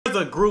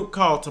There's a group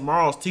called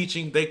Tomorrow's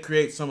Teaching. They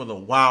create some of the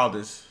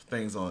wildest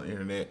things on the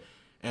internet.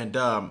 And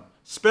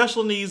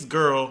special needs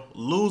girl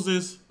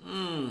loses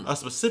a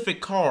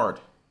specific card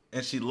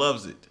and she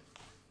loves it.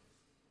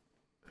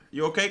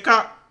 You okay,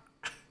 Cop?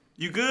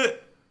 You good?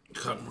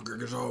 Cotton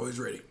McGregor's always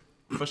ready.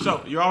 For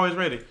sure. You're always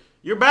ready.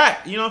 You're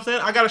back. You know what I'm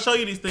saying? I got to show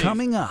you these things.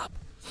 Coming up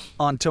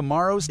on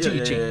Tomorrow's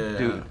Teaching.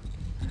 Dude,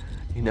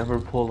 you never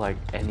pull like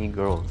any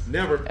girls.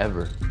 Never.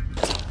 Ever.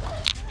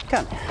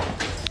 Come.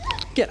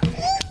 Get him.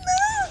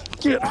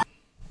 Get him.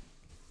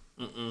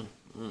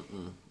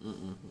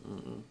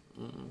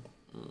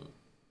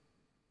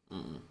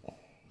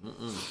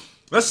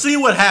 Let's see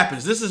what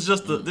happens. This is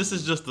just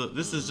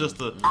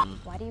the.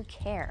 Why do you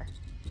care?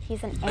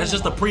 He's an animal. It's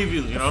just a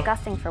preview, you know.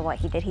 Disgusting for what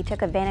he did. He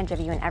took advantage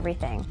of you and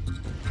everything.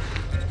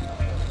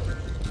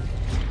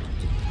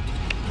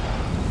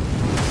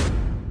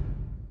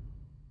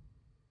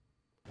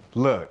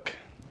 Look,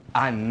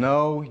 I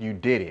know you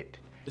did it.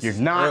 You're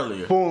not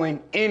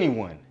fooling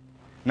anyone.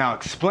 Now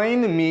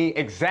explain to me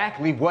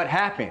exactly what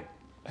happened.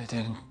 I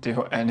didn't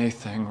do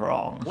anything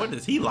wrong. What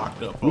is he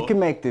locked up for? We can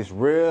make this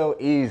real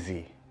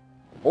easy,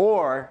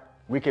 or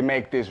we can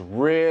make this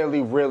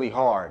really, really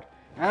hard.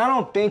 And I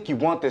don't think you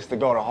want this to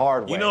go the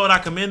hard way. You know what I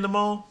commend them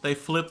on? They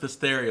flipped the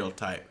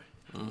stereotype.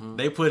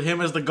 They put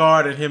him as the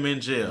guard and him in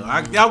jail.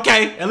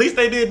 Okay, at least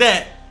they did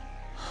that.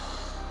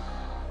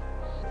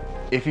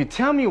 If you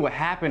tell me what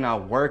happened, I'll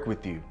work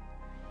with you.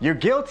 You're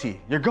guilty.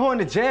 You're going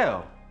to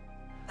jail.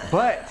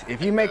 But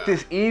if you make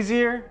this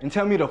easier and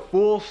tell me the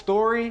full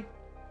story,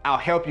 I'll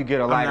help you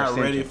get a lighter sentence.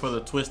 I'm not ready for the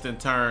twists and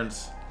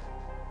turns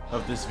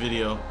of this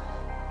video.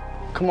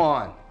 Come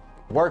on,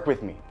 work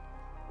with me.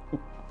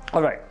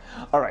 All right.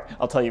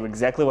 I'll tell you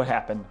exactly what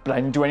happened, but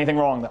I didn't do anything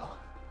wrong though.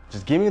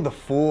 Just give me the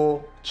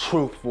full,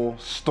 truthful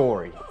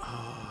story.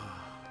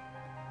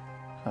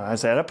 I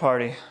was at a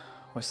party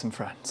with some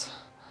friends.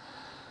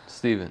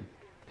 Steven,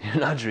 you're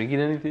not drinking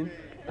anything?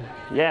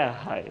 Yeah,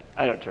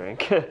 I don't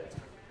drink.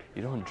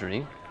 You don't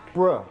drink?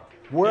 Bruh,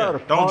 we're at a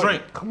party. Don't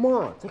drink. Come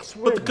on, take a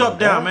swig. Put the cup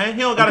down, man. He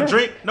don't got to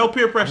drink. No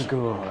peer pressure.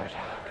 Good.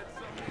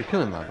 You're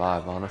killing my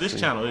vibe, honestly. This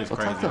channel is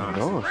crazy,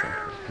 honestly.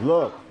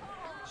 Look,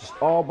 she's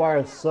all by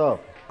herself.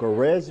 Go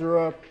raise her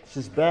up.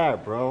 She's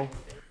bad, bro.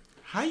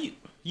 How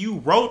you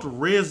wrote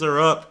raise her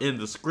up in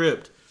the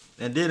script,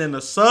 and then in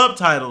the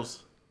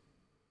subtitles,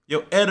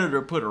 your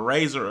editor put a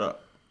razor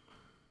up.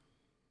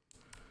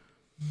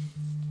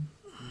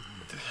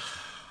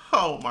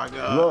 Oh my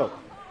God. Look,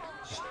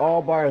 she's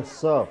all by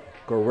herself.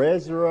 Go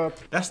raise her up.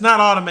 That's not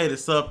automated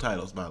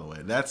subtitles, by the way.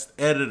 That's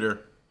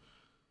editor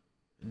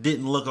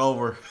didn't look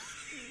over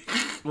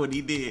what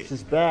he did.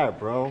 She's bad,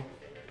 bro.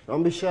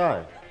 Don't be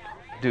shy.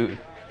 Dude,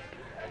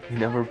 you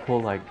never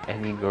pull like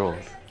any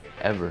girls,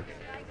 ever.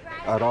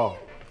 At all.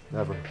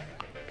 Never.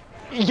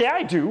 Yeah,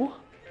 I do.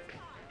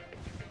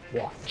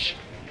 Watch.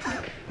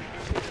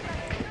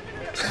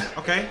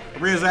 Okay,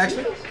 Ria's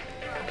action.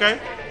 Okay.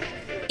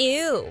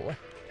 Ew.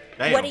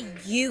 Damn. What do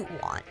you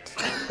want?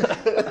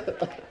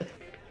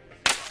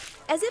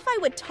 As if I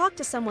would talk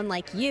to someone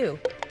like you.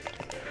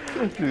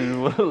 Dude,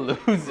 what a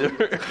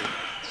loser.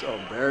 So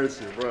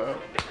embarrassing, bro.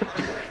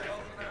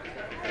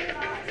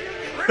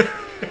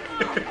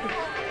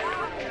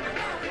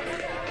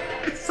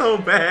 It's so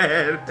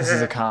bad. This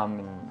is a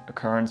common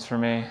occurrence for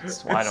me.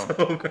 That's why I don't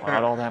go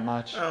out all that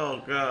much.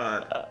 Oh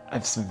God. I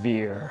have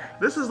severe.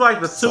 This is like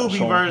the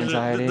Tubi version,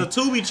 anxiety. the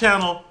Tubi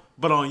channel,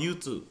 but on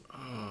YouTube.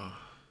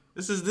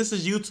 This is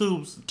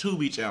YouTube's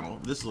Tubi channel.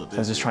 This is what this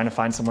I was just trying to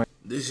find somewhere.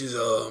 This is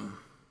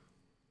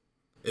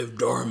if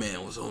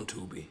Darman was on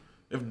Tubi.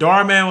 If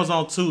Darman was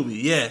on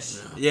Tubi,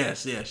 yes.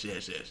 Yes.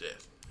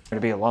 To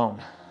be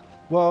alone.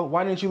 Well,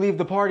 why didn't you leave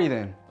the party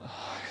then?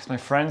 Because my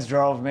friends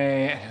drove me,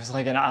 and it was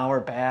like an hour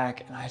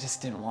back, and I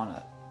just didn't want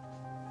to.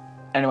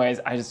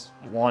 Anyways, I just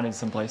wanted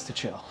someplace to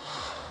chill.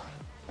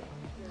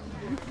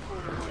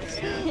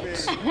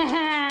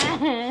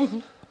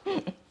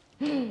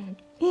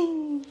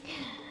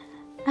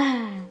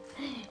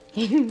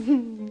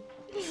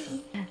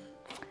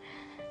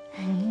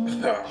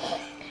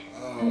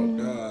 Oh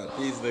God,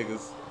 these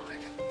niggas.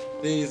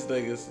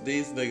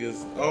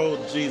 Oh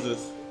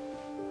Jesus.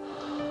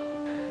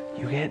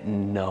 You get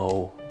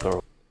no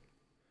girl.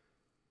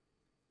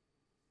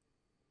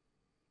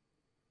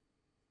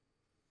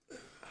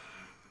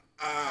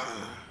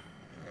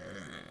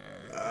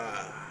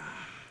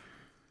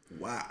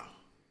 Wow.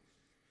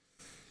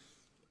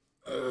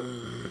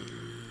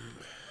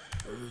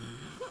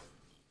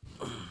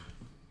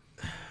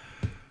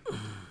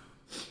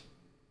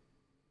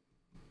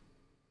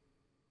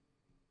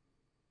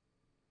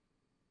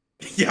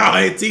 Y'all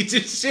ain't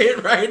teaching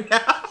shit right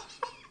now.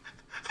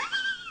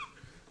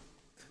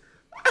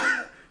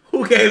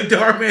 Who gave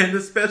Darman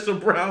the special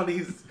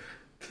brownies?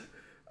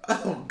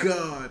 Oh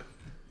God.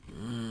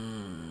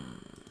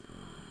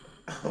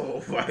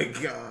 Oh my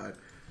God.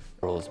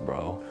 Girls,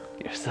 bro.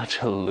 You're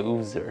such a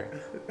loser.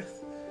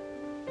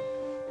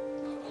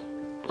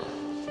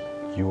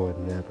 You will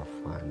never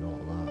find no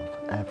love,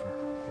 ever.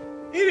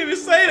 He didn't even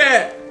say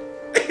that.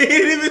 He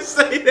didn't even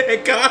say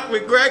that. God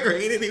McGregor,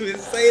 he didn't even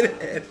say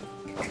that.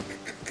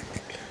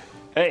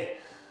 Hey.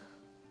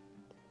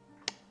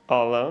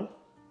 All alone?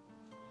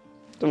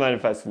 Don't mind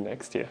if I sit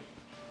next to you.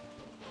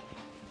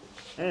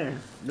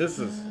 This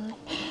is.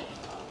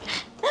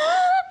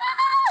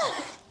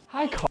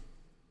 Hi, Carl.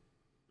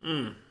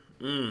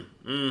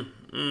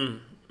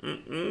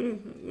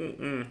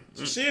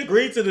 She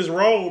agreed to this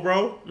role,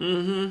 bro.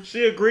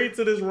 She agreed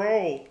to this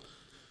role.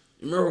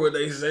 Remember what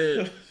they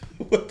said?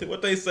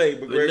 What they say,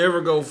 but They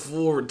never go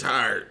full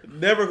retired.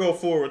 never go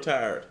full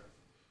retired.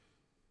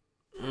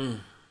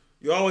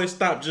 You always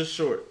stop just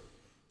short.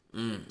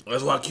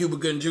 That's why Cuba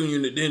Gooding Jr.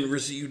 didn't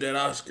receive that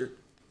Oscar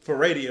for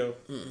radio.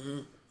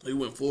 He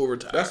went full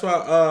retired. That's why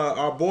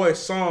our boy's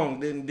song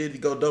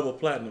didn't go double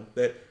platinum.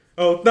 That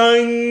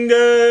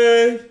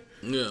thunder,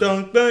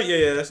 Yeah.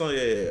 yeah, that song,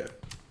 yeah.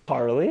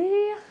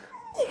 Harley?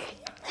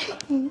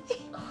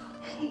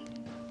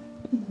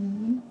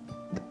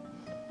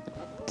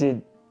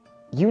 Did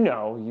you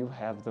know you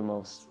have the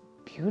most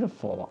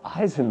beautiful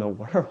eyes in the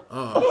world?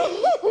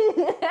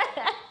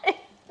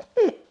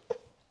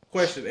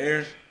 Question,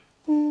 Aaron.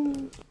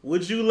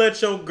 Would you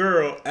let your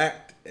girl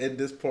act in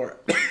this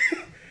part?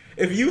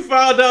 If you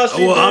found out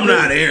she I'm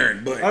not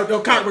Aaron, but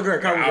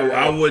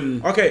I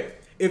wouldn't. Okay,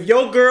 if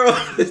your girl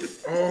went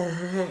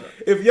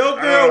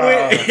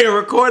and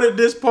recorded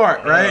this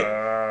part, right,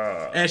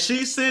 and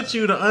she sent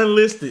you the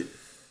unlisted,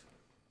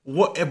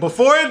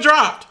 before it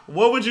dropped,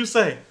 what would you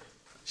say?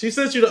 She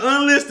sent you the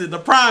unlisted, the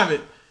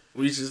private.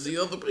 We should see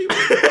other people.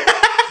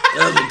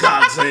 That's what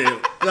God's saying.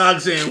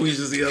 God's saying we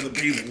should see other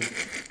people.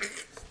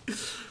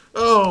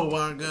 Oh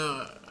my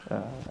God.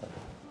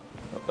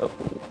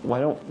 Why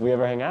don't we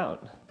ever hang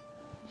out?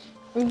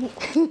 Do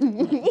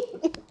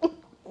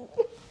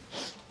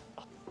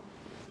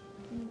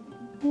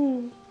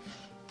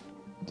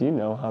you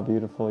know how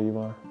beautiful you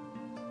are?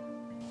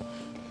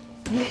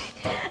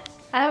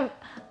 I've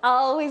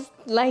always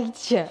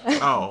liked you.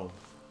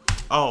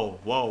 Oh,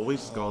 whoa, we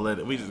just gonna let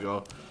it, we just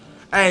go.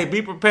 Hey,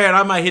 be prepared,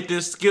 I might hit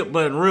this skip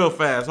button real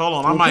fast. Hold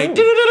on, I might.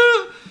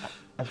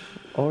 I've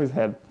always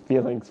had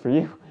feelings for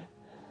you.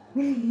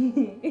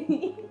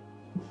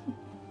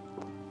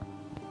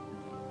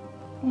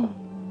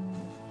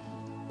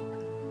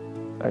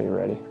 Are you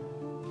ready?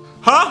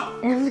 Huh?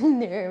 I'm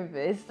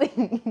nervous.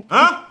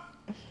 Huh?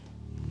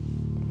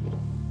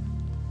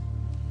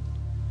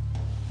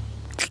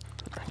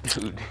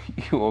 Dude,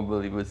 you won't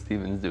believe what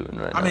Steven's doing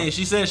right now. I mean,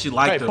 she said she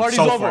liked him party's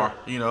so over. far,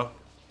 you know.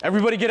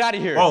 Everybody get out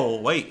of here. Whoa,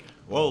 wait,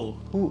 whoa.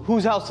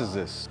 Whose house is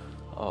this?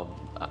 I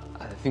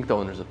think the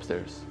owner's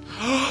upstairs.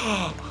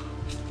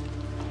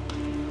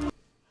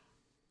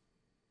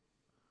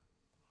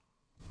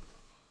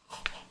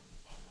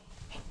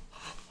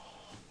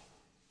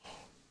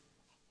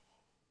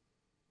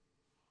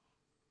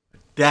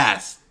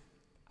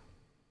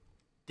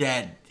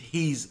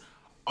 He's,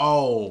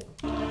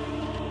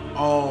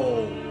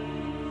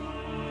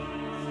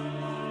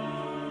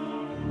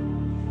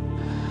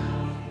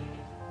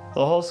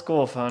 The whole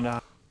school found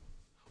out.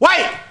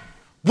 Wait!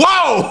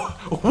 Whoa!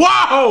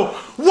 Whoa!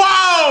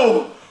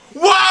 Whoa!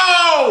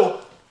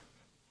 Whoa!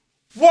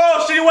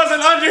 Whoa! She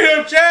wasn't under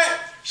him, chat.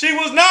 She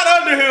was not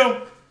under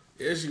him.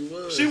 Yeah, she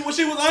was. She was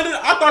under.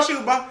 I thought she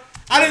was by.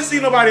 I didn't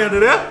see nobody under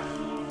there.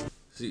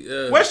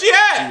 Where's she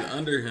at? She's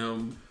under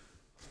him.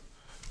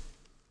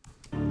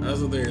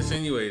 That's what they're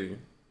insinuating.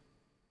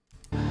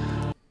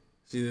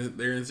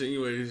 They're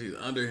insinuating she's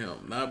under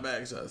him, not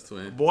Backshots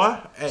twin. Boy,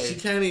 hey. She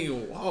can't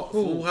even walk.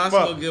 Fool. How she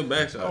gonna give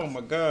Backshots? Oh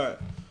my God.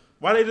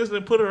 Why they just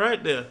didn't put her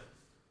right there?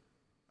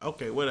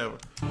 Okay, whatever.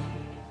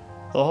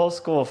 The whole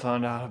school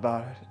found out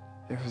about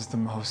it. It was the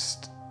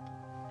most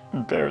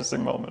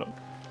embarrassing moment of.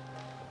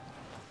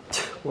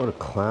 What a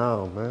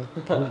clown, man.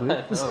 I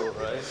know,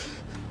 right?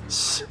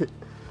 Shit.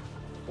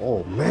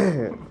 Oh,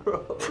 man.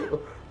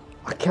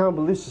 I can't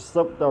believe she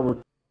slept with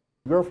that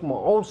girl from my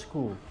old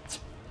school.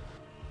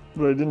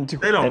 But I didn't do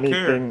They don't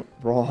anything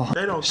wrong.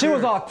 They don't She care.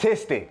 was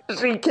autistic.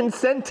 She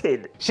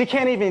consented. She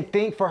can't even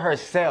think for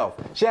herself.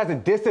 She has a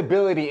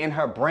disability in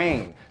her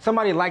brain.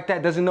 Somebody like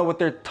that doesn't know what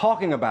they're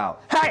talking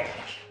about. Hey!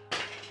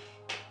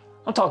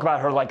 Don't talk about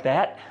her like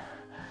that.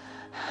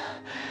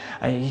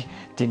 I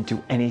didn't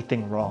do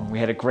anything wrong. We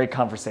had a great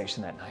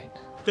conversation that night.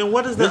 Then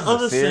what is This the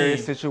other is a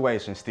serious scene?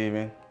 situation,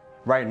 Steven.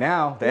 Right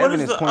now, the What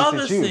is evidence the points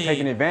other at you scene?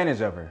 taking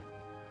advantage of her.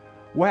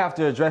 We'll have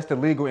to address the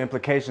legal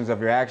implications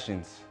of your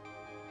actions,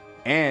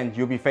 and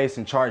you'll be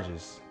facing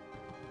charges.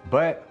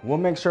 But we'll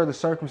make sure the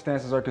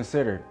circumstances are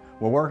considered.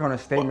 We'll work on a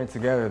statement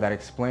together that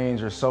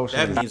explains your social.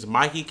 That means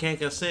Mikey can't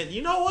consent.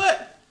 You know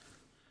what?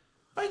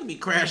 Mikey be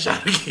crash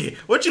out again.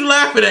 What you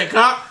laughing at,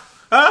 cop?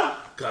 Huh?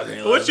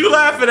 What you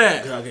laughing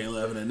at? Cock ain't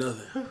laughing at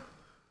nothing.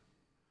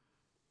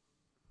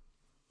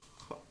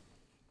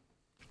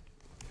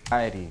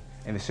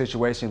 And the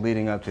situation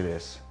leading up to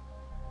this.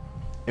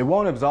 It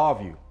won't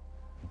absolve you,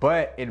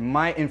 but it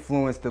might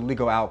influence the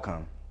legal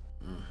outcome.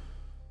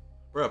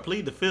 Bro,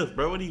 plead the fifth,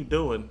 bro. What are you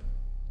doing?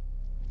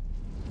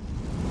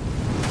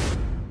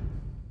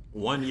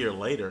 1 year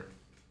later.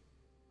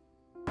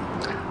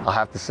 I'll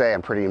have to say,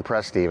 I'm pretty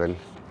impressed, Steven.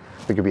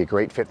 I think you'd be a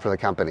great fit for the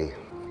company.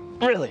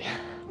 Really?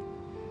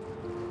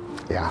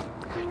 Yeah,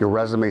 your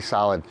resume's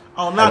solid.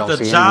 Oh, not the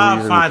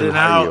job finding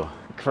out.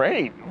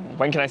 Great.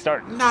 When can I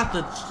start? Not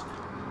the.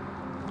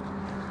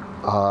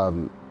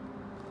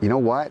 You know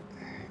what?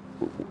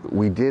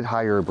 We did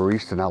hire a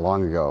barista not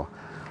long ago.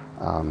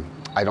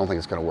 I don't think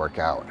it's going to work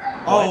out.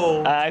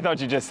 Oh. I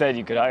thought you just said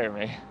you could hire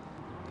me.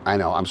 I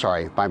know. I'm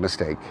sorry. My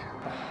mistake.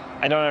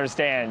 I don't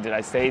understand. Did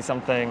I say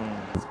something?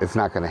 It's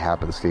not going to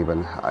happen,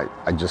 Stephen.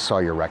 I just saw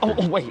your record.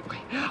 Oh, wait.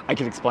 I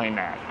can explain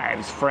that. I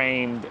was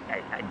framed.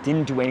 I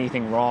didn't do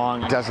anything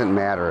wrong. It doesn't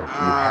matter. You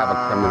have a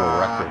criminal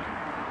record.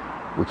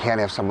 We can't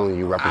have someone like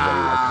you representing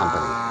our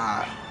company.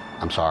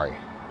 I'm sorry.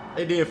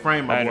 They did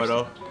frame my boy,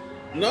 though.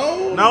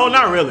 No. No,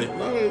 not really.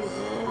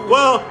 No.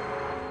 Well,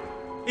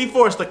 he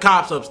forced the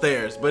cops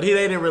upstairs, but they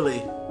didn't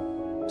really.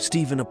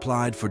 Stephen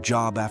applied for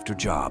job after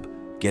job,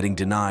 getting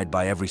denied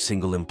by every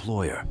single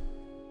employer.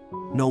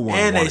 No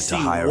one wanted to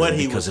hire him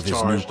because of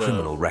his new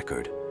criminal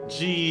record.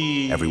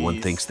 Jeez.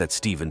 Everyone thinks that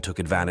Stephen took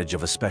advantage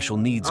of a special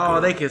needs girl.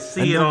 Oh, they can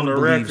see it on the record. And no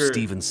one believes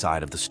Stephen's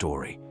side of the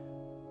story.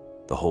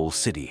 The whole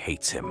city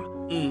hates him.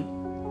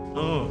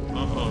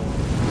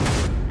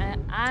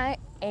 I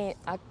ate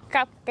a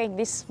cupcake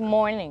this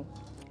morning.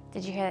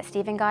 Did you hear that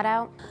Stephen got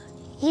out?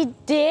 He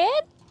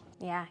did?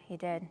 Yeah, he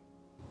did.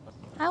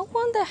 I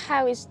wonder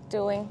how he's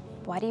doing.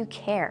 Why do you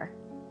care?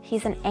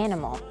 He's an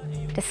animal.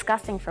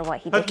 Disgusting for what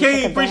he did.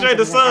 Okay, appreciate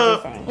the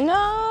sub.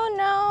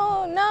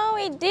 No,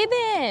 he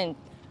didn't.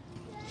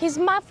 He's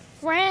my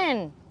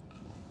friend.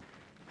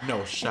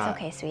 No shot. It's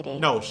okay, sweetie.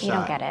 No shot. You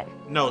don't get it.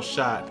 No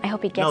shot. I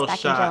hope he gets back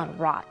in jail and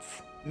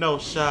rots. No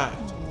shot.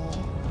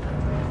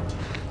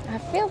 I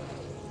feel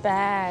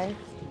bad.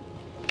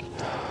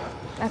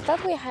 I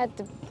thought we had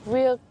the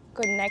real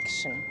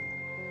connection.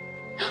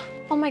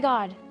 Oh my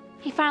God,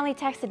 he finally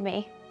texted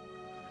me.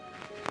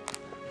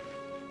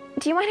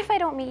 Do you mind if I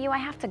don't meet you? I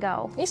have to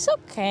go. It's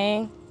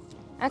okay.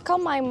 I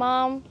called my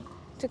mom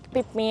to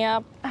pick me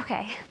up.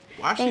 Okay.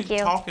 Why Thank she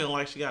you. talking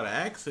like she got an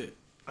accent?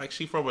 Like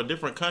she from a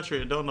different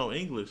country and don't know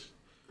English.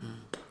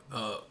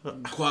 Got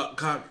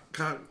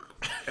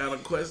a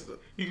question.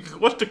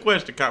 What's the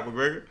question, Cop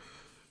McGregor?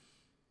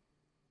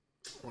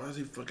 Why is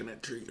he fucking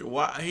that tree?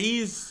 Why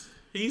he's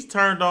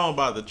turned on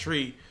by the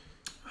tree.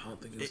 I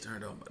don't think he's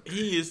turned on by the tree.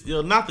 He is,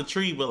 not the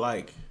tree, but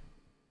like.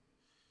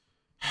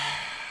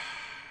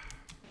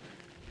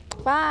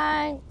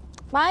 Bye.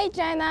 Bye,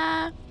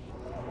 Jenna.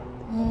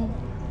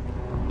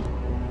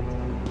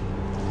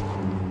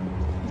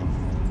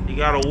 He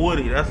got a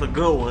Woody. That's a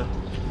good one.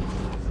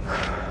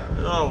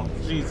 Oh,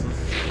 Jesus.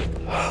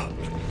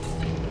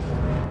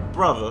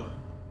 Brother.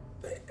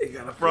 He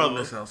gotta film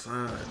this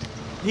outside.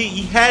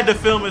 He had to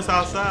film this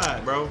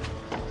outside, bro.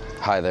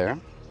 Hi there.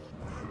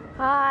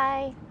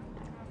 Hi.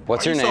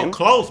 What's your name? So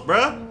close,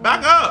 bruh.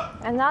 Back up.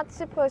 I'm not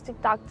supposed to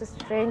talk to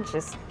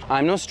strangers.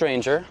 I'm no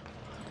stranger.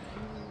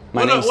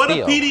 My name's What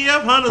Theo. a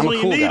PDF hunters I'm a when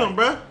you cool need guy. them,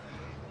 bruh.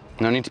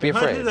 No need to be How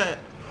do afraid. that?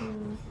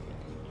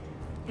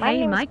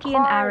 Hey, Mikey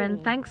and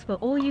Aaron, thanks for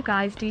all you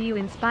guys do. You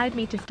inspired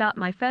me to start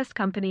my first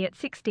company at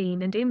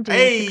 16 and am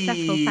doing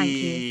successful. Thank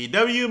you.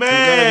 W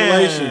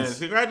man. Congratulations.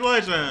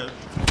 Congratulations.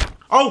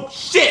 Oh,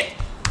 shit.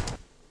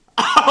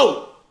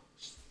 Oh.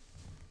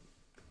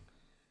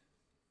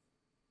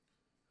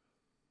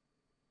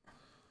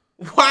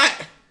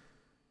 What?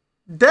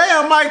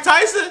 Damn, Mike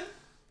Tyson.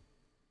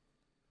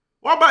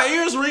 Why my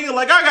ears ringing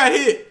like I got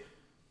hit?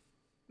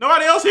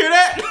 Nobody else hear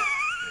that?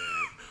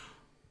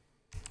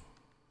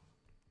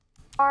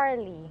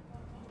 Charlie.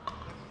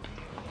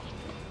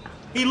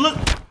 He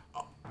looked.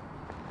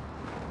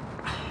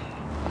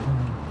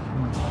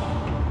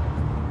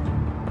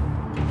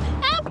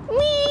 Help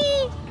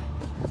me!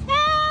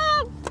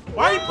 Help!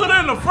 Why you put her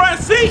in the front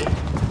seat?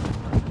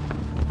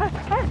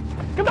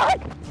 Come back!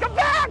 Come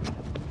back!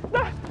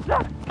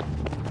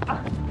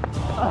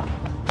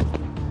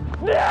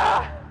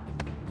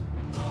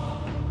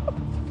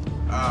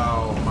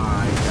 Oh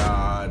my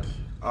God.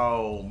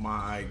 Oh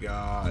my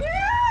God.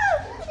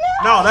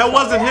 No, that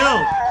wasn't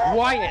him.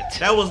 Wyatt.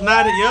 That was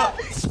not it. Yep.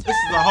 This is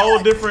a whole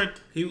different.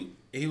 He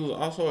was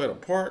also at a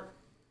park.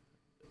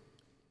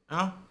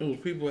 Huh? It was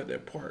people at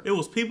that park. It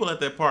was people at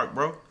that park,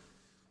 bro.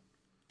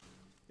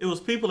 It was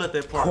people at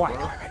that park, Quiet.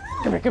 bro.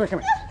 Come here, come here, come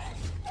here.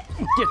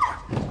 Get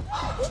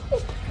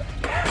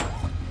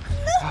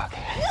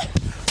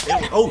It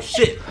was, oh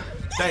shit.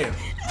 Damn.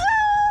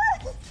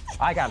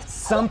 I got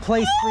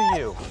someplace for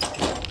you.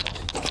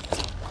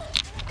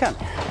 Come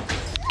here.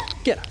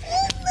 Get up.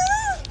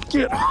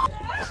 Get up.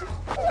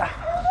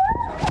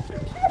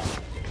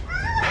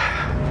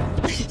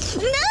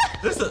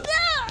 This is.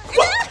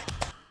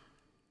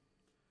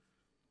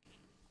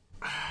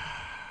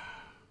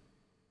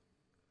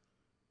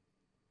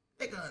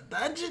 Nigga, a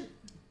dungeon?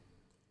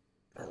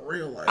 A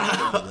real life.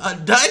 A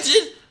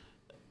dungeon?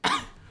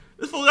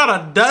 This fool got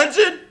a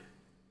dungeon?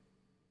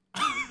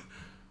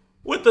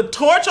 With the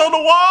torch on the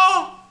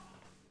wall?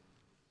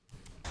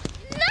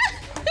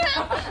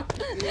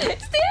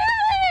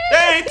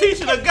 They ain't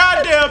teaching a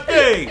goddamn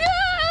thing.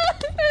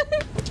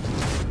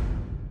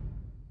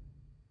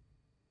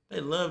 They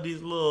love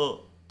these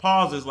little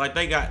pauses like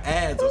they got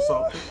ads or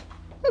something.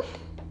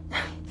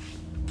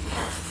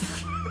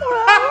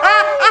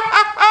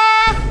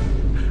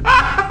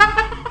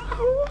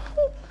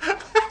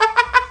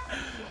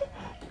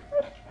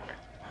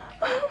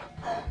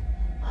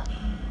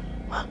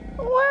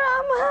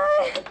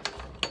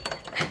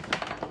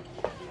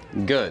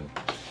 Good.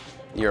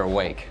 You're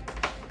awake.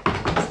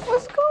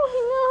 What's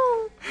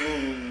going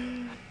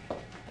on?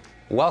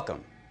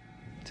 Welcome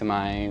to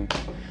my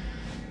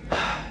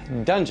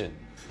dungeon.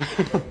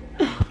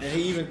 And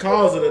he even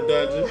calls it a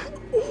dungeon.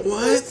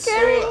 What? You're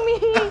scaring me.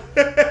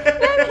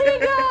 Let me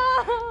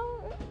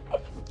go.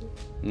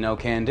 No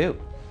can do.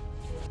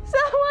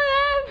 Someone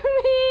help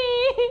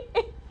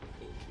me.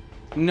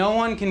 No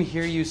one can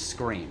hear you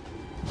scream.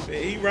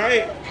 He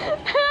right. Help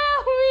me.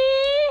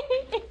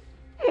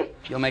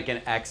 You'll make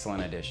an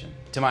excellent addition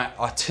to my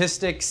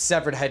autistic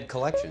severed head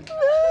collection.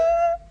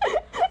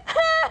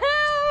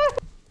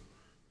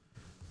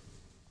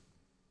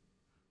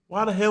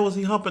 Why the hell was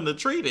he humping the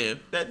tree then?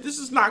 This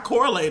is not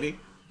correlating.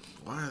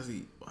 Why is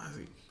he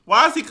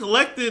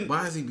collecting?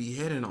 Why is he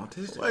beheading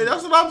autistic? Wait,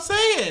 that's what I'm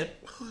saying.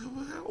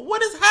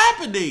 What is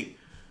happening?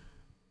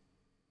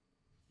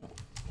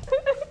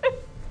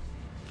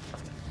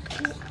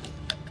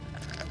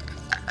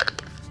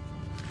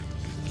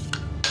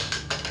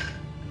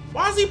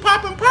 Why is he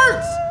popping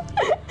perks?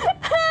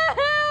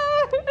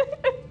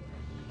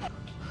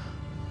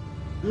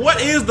 What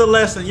is the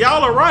lesson?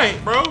 Y'all are right,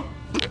 bro.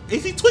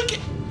 Is he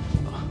tweaking?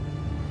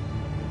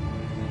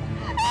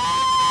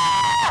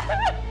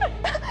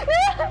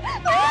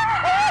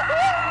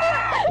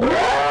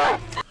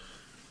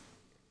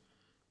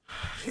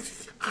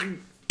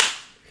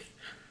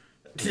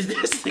 Did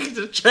this thing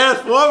just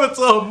transform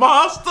into a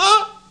monster?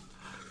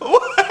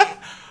 What?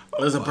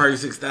 That's a perk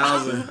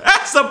 6,000.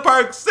 That's a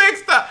perk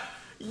 6,000.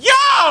 Yo!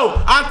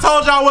 I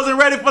told y'all I wasn't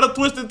ready for the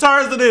twists and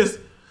turns of this.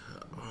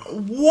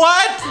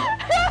 What?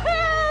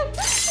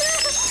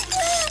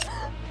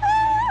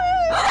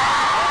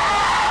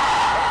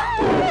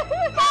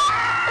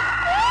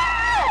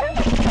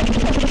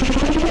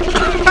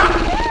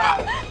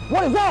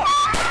 What is that?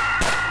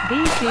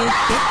 These dudes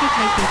get you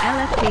taking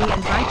LSD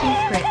and writing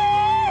scripts.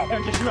 I'm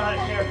gonna get you out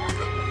of here.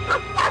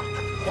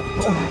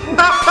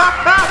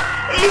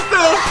 He's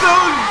still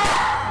shooting.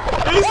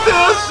 He's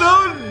still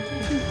shooting.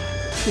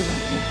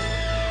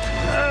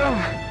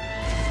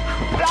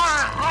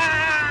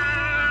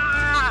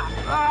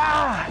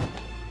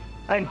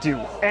 I didn't do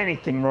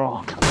anything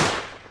wrong.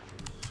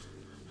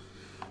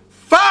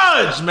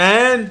 Fudge,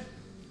 man.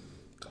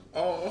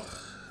 Oh.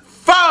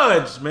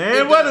 Fudge,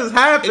 man. What is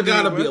happening? It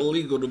gotta be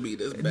illegal to be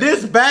this bad.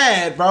 This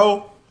bad,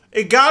 bro.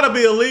 It gotta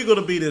be illegal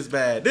to be this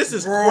bad. This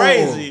is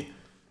crazy.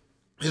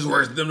 It's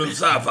worse than the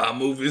sci-fi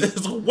movies.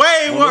 It's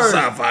way on worse. The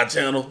Sci-Fi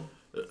Channel.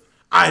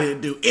 I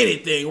didn't do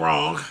anything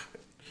wrong.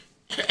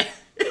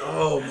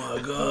 Oh my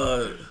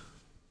god.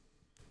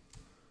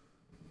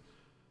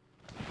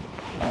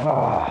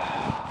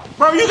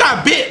 Bro, you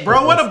got bit,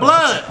 bro. What a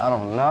blood. I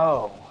don't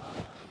know.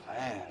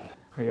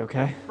 Are you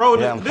okay? Bro,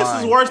 Yeah, this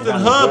fine. is worse than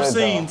I'm hub good, though.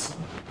 scenes.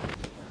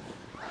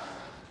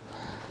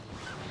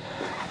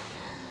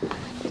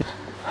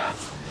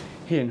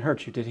 He didn't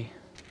hurt you, did he?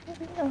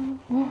 I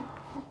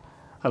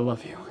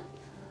love you.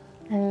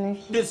 I love you.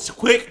 This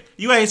quick.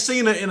 You ain't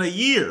seen her in a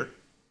year.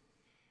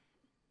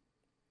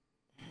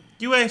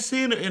 You ain't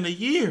seen her in a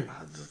year.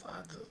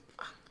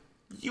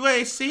 You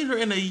ain't seen her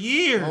in a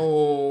year.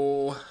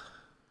 Oh.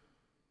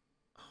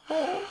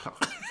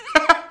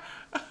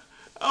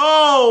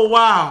 Oh,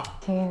 wow.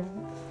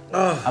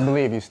 I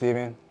believe you,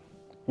 Steven.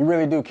 You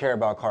really do care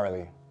about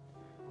Carly.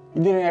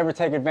 You didn't ever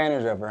take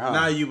advantage of her, huh?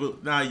 Now you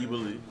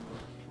believe.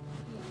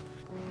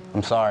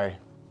 I'm sorry.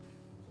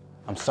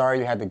 I'm sorry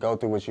you had to go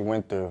through what you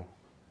went through.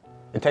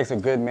 It takes a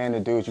good man to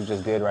do what you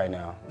just did right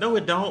now. No,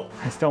 it don't.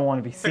 I still want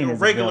to be seen Like a as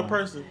regular villain.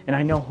 person. And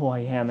I know who I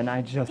am, and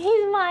I just...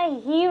 He's my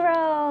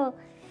hero.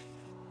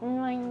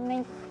 My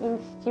nice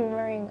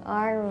shimmering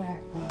armor.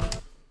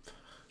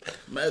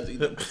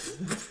 Imagine.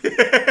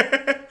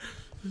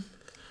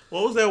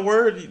 What was that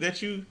word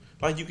that you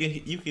like? You can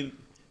you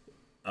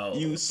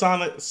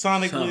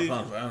sonically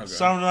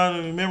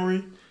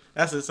memory.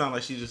 That's what it sounded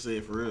like she just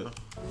said for real.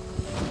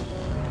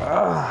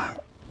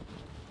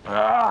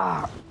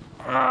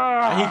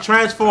 And he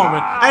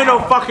transforming. Ain't no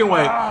fucking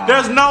way.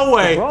 There's no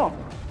way.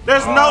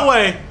 There's no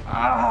way.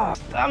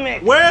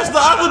 Where's the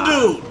other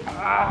dude?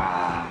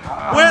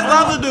 Where's the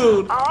other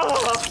dude?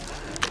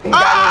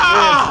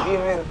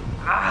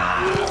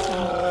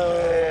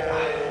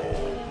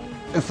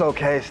 It's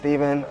okay,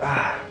 Steven.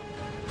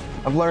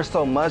 I've learned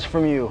so much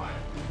from you.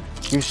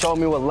 You showed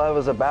me what love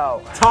is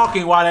about.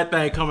 Talking while that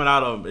thing coming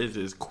out of him is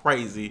just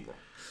crazy.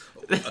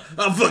 I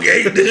fucking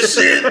hate this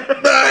shit.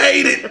 I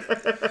hate it.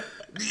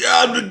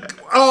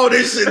 Oh,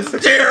 this shit's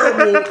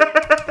terrible.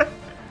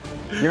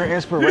 You're an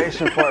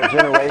inspiration for our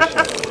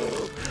generation.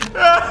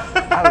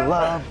 I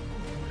love.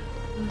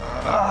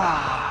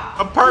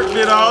 A perk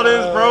did all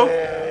this, bro.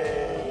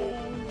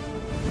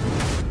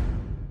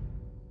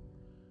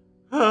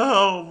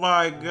 Oh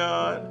my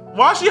God.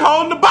 Why is she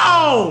holding the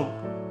bone?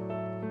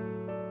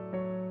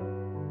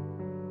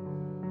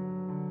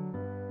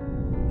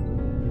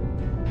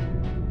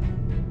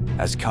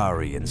 As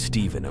Kari and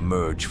Steven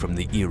emerge from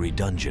the eerie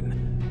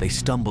dungeon, they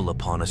stumble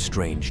upon a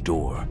strange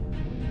door.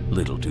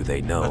 Little do they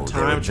know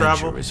their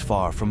adventure is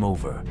far from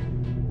over.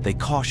 They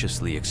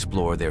cautiously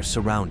explore their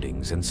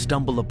surroundings and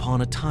stumble upon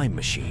a time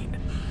machine.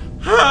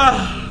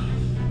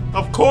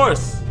 Of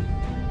course.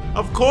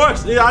 Of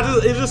course. Yeah,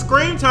 it's a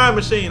scream time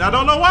machine. I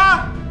don't know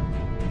why.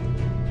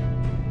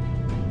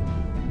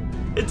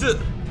 It's a...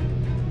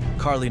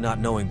 Carly, not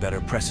knowing better,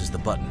 presses the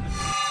button.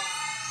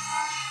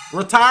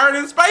 Retired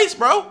in space,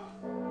 bro.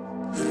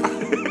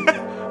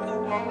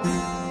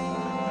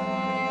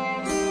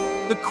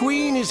 The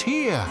Queen is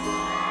here.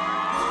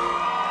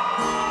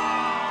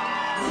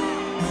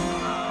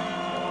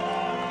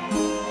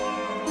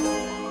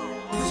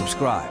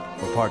 Subscribe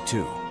for part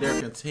 2.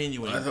 They're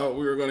continuing. I thought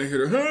we were gonna hit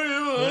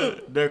her.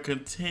 They're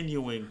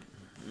continuing.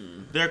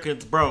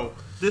 Bro,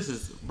 this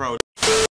is, bro.